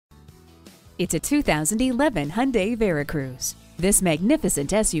It's a 2011 Hyundai Veracruz. This magnificent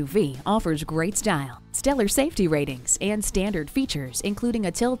SUV offers great style, stellar safety ratings, and standard features including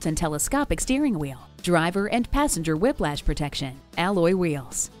a tilt and telescopic steering wheel, driver and passenger whiplash protection, alloy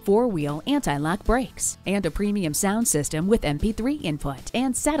wheels, four-wheel anti-lock brakes, and a premium sound system with MP3 input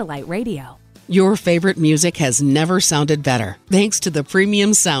and satellite radio. Your favorite music has never sounded better thanks to the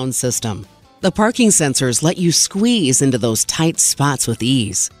premium sound system. The parking sensors let you squeeze into those tight spots with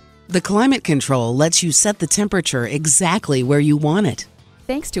ease. The climate control lets you set the temperature exactly where you want it.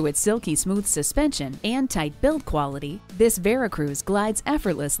 Thanks to its silky smooth suspension and tight build quality, this Veracruz glides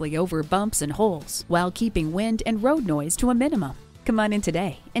effortlessly over bumps and holes while keeping wind and road noise to a minimum. Come on in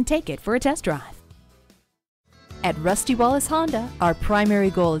today and take it for a test drive. At Rusty Wallis Honda, our primary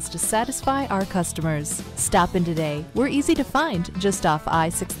goal is to satisfy our customers. Stop in today. We're easy to find just off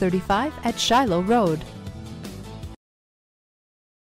I-635 at Shiloh Road.